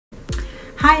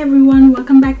Hi everyone,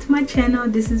 welcome back to my channel.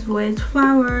 This is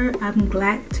VoyageFlower. I'm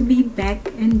glad to be back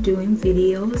and doing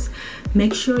videos.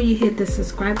 Make sure you hit the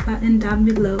subscribe button down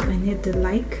below and hit the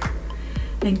like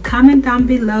and comment down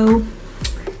below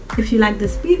if you like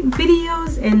this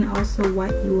videos and also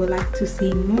what you would like to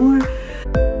see more.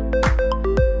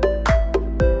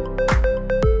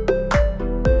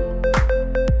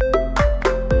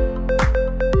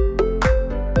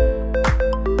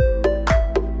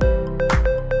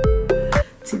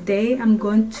 Today I'm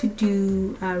going to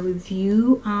do a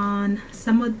review on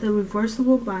some of the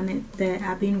reversible bonnet that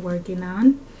I've been working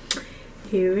on.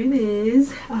 Here it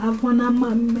is. I have one on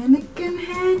my mannequin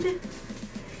head.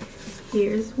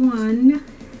 Here's one.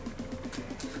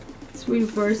 It's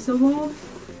reversible.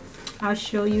 I'll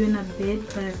show you in a bit,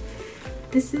 but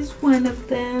this is one of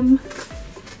them.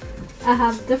 I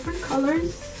have different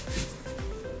colors.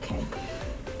 Okay.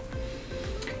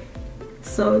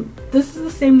 So this is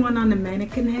the same one on the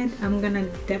mannequin head. I'm gonna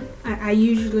I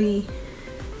use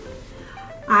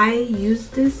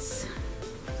this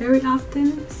very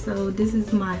often, so this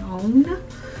is my own.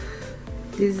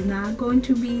 This is not going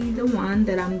to be the one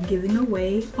that I'm giving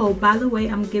away. Oh, by the way,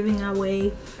 I'm doing a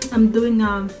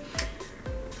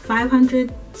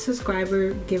 500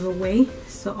 subscriber giveaway.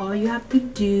 So all you have to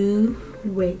do,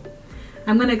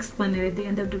 I'm gonna explain it at the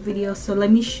end of the video. So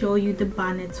let me show you the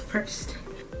bonnets first.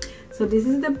 So this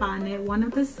is the bonnet. One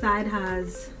of the side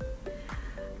has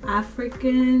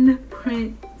African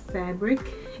print fabric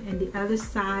and the other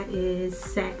side is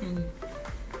satin.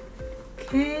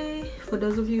 Okay, for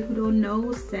those of you who don't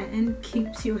know, satin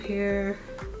keeps your hair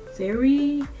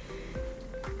very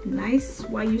nice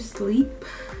while you sleep.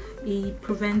 It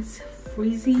prevents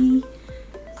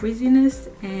frizziness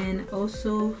and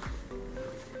also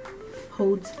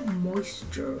holds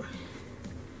moisture.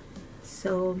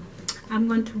 So I'm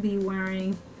going to be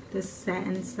wearing the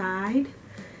satin side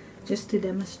just to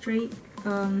demonstrate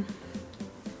how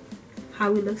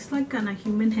it looks like on a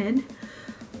human head,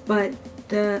 but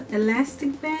the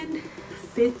elastic band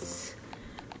fits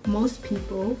most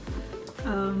people,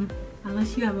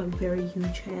 unless you have a very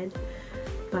huge head,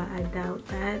 but I doubt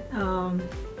that.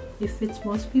 It fits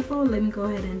most people. Let me go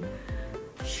ahead and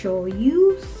show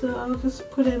you. So I'll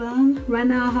just put it on. Right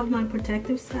now I have my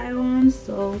protective side on,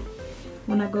 so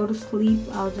when I go to sleep,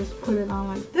 I'll just put it on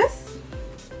like this.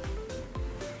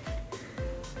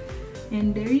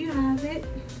 And there you have it,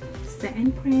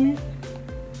 satin print.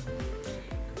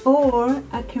 Or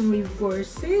I can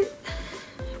reverse it,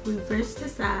 reverse the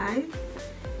side,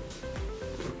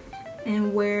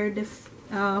 and wear the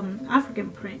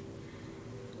African print.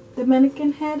 The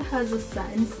mannequin head has a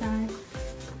satin side.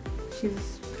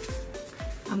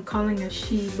 I'm calling her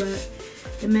she, but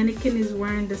the mannequin is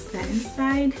wearing the satin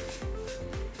side.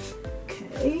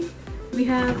 We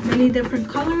have many different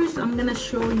colors. I'm gonna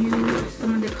show you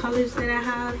some of the colors that I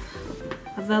have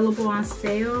available on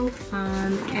sale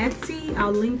on Etsy.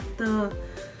 I'll link the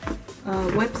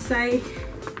website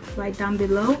right down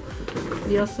below.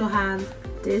 We also have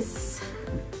this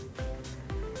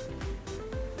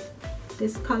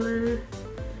color,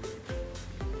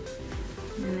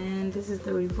 and then this is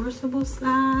the reversible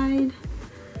side,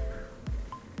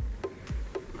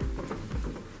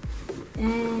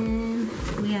 and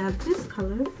we have this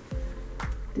color.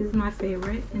 This is my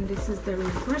favorite, and this is the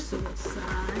reversible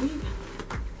side.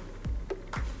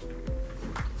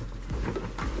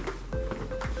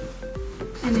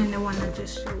 And then the one I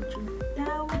just showed you.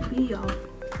 That would be all.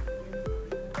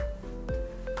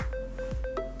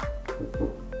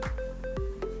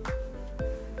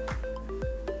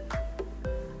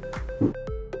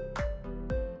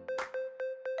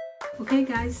 Okay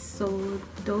guys, so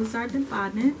those are the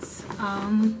bonnets.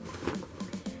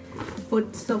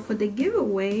 So for the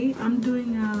giveaway, I'm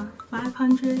doing a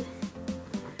 500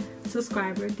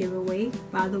 subscriber giveaway.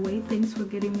 By the way, thanks for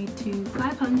getting me to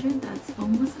 500. That's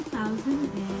almost 1,000,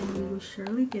 and we will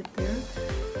surely get there.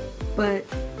 But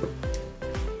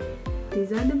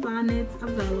these are the bonnets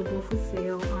available for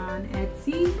sale on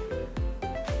Etsy.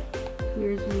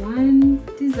 Here's one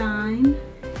design,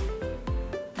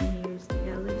 and here's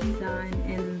the other design,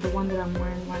 and the one that I'm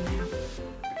wearing right now.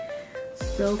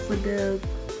 So for the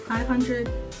 500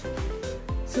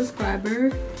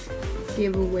 subscriber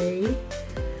giveaway,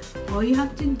 all you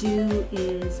have to do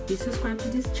is be subscribed to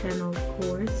this channel, of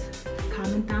course.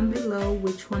 Comment down below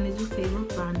which one is your favorite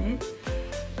bonnet,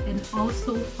 and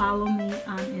also follow me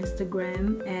on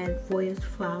Instagram at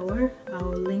VoyageFlower.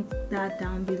 I'll link that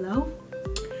down below.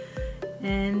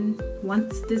 And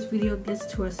once this video gets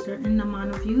to a certain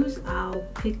amount of views, I'll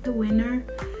pick the winner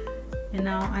and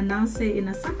I'll announce it in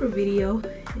a separate video,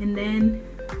 and then,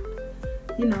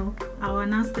 you know, I'll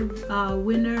announce the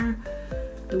winner,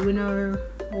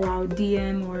 or I'll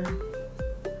DM or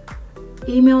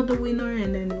email the winner,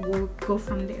 and then we'll go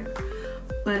from there.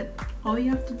 But all you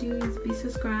have to do is be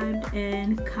subscribed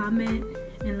and comment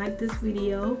and like this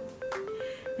video,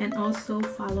 and also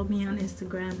follow me on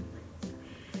Instagram,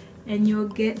 and you'll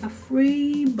get a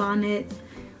free bonnet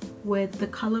with the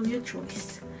color of your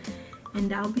choice. And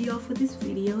that'll be all for this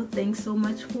video. Thanks so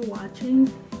much for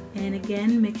watching, and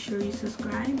again, make sure you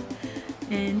subscribe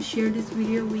and share this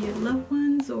video with your loved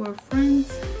ones or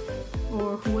friends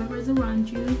or whoever's around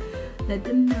you. Let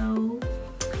them know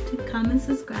to come and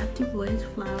subscribe to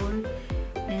VoyageFlower,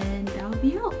 and that'll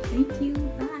be all. Thank you.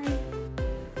 Bye.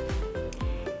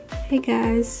 Hey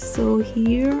guys, so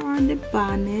here are the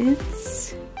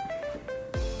bonnets,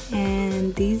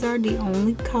 and these are the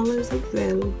only colors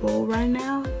available right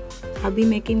now. I'll be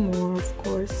making more, of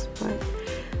course, but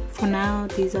for now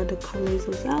these are the colors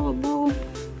available.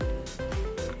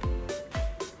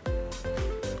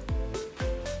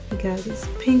 We got this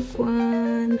pink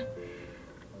one,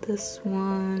 this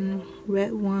one,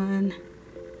 red one.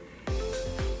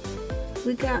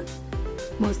 We got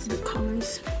most of the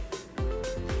colors.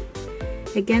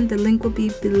 Again, the link will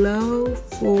be below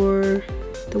for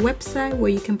the website where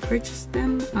you can purchase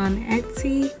them on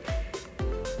Etsy.